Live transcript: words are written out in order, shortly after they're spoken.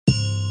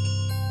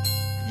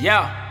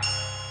Yeah.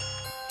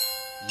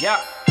 Yeah.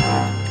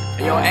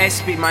 Yo,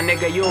 SB, my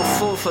nigga, you a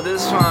fool for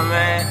this one,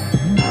 man.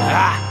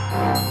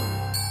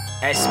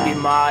 SB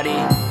Marty,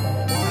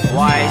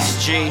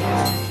 YSG.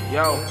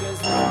 Yo.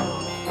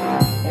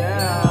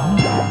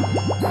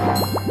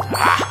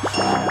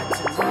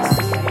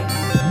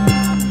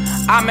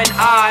 I'm an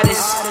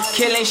artist,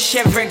 killing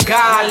shit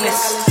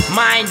regardless.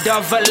 Mind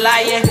of a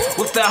lion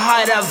with the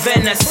heart of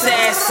an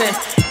assassin.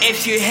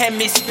 If you hear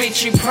me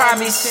speak, you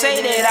probably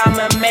say that I'm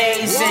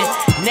amazing.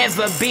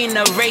 Never been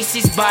a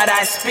racist, but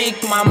I speak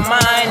my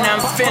mind.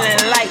 I'm feeling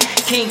like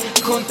King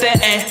Kunta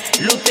and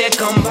Luther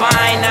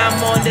combined.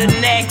 I'm on the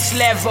next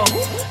level.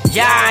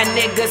 Yeah,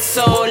 nigga,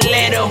 so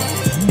little.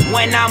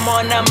 When I'm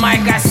on the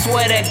mic, I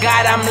swear to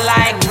God, I'm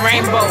like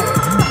rainbow.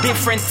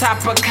 Different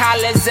type of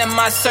colors in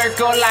my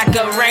circle like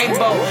a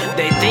rainbow.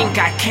 They think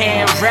I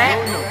can't rap?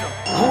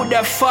 Who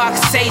the fuck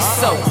say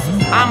so?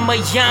 I'm a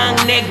young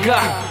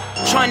nigga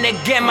tryna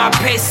get my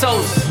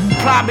pesos.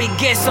 Probably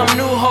get some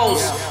new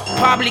hoes,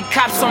 probably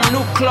cop some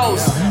new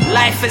clothes.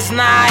 Life is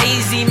not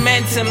easy,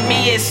 man, to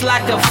me it's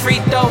like a free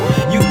throw.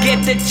 You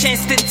get the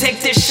chance to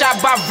take the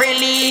shot, but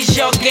really is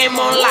your game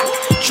on lock.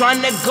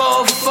 Tryna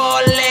go for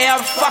a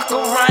layup, fuck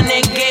around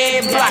and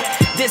get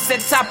blocked. This the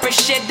type of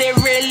shit that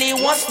really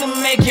wants to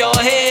make your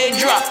head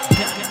drop.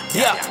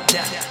 Yeah.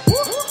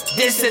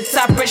 This the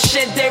type of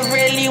shit that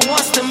really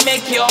wants to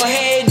make your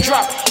head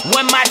drop.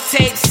 When my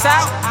tape's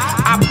out,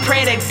 I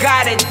pray to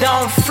God it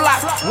don't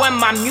flop. When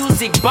my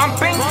music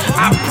bumping,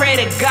 I pray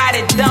to God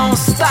it don't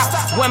stop.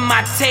 When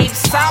my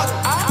tape's out,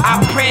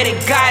 I pray to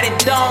God it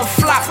don't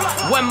flop.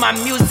 When my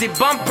music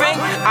bumping,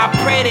 I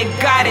pray to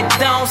God it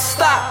don't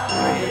stop.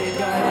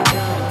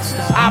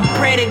 I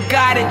pray to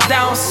God it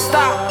don't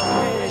stop.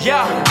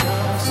 Yeah,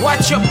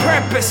 what's your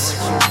purpose?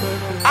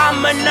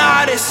 I'm an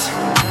artist.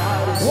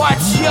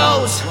 What's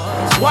yours?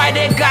 Why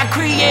they God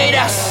create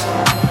us?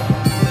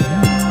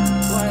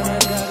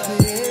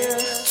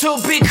 To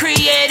be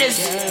creators.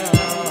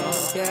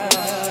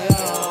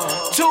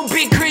 To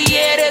be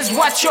creators,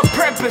 what's your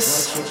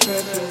purpose?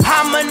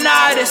 I'm an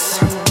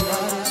artist.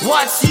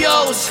 What's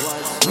yours?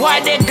 Why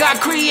they God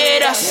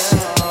create us?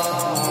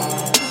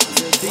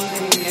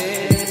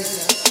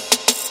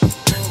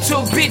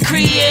 To be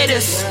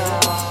creators.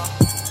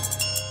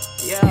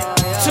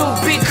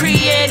 To be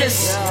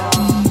creators.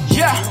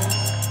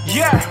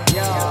 Yeah.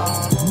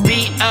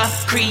 Be a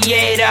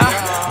creator,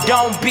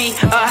 don't be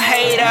a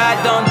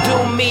hater. Don't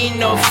do me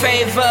no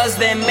favors,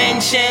 then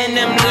mention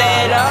them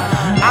later.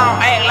 I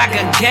don't act like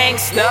a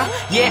gangster.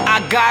 Yeah,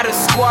 I got a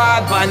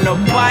squad, but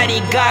nobody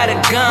got a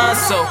gun,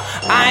 so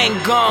I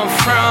ain't gon'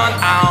 front.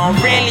 I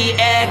don't really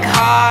act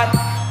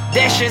hard.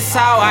 That's just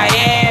how I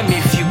am.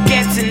 If you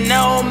get to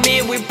know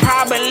me, we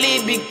probably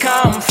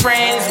become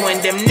friends.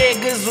 When them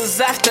niggas was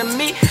after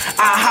me,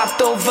 I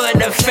hopped over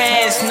the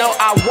fence. No,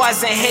 I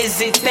wasn't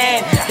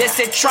hesitant. They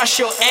said trust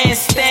your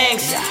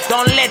instincts.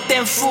 Don't let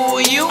them fool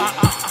you.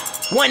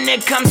 When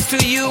it comes to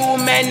you,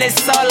 man,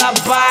 it's all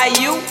about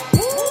you.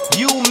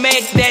 You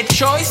make that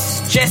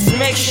choice, just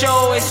make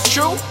sure it's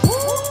true.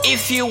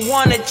 If you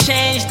wanna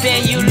change,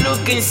 then you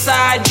look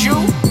inside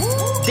you.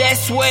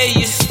 That's where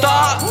you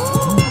start.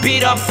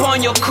 Beat up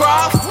on your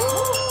craft.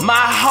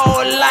 My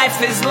whole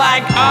life is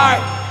like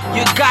art.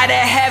 You gotta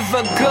have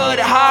a good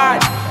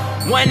heart.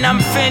 When I'm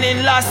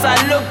feeling lost, I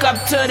look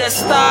up to the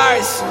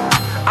stars.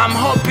 I'm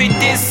hoping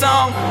this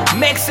song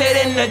makes it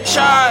in the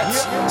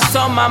charts,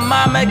 so my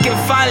mama can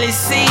finally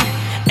see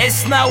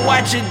it's not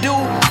what you do,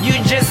 you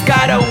just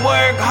gotta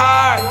work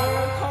hard.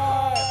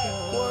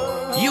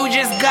 You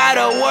just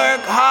gotta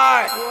work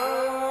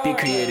hard. Be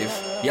creative,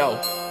 yo.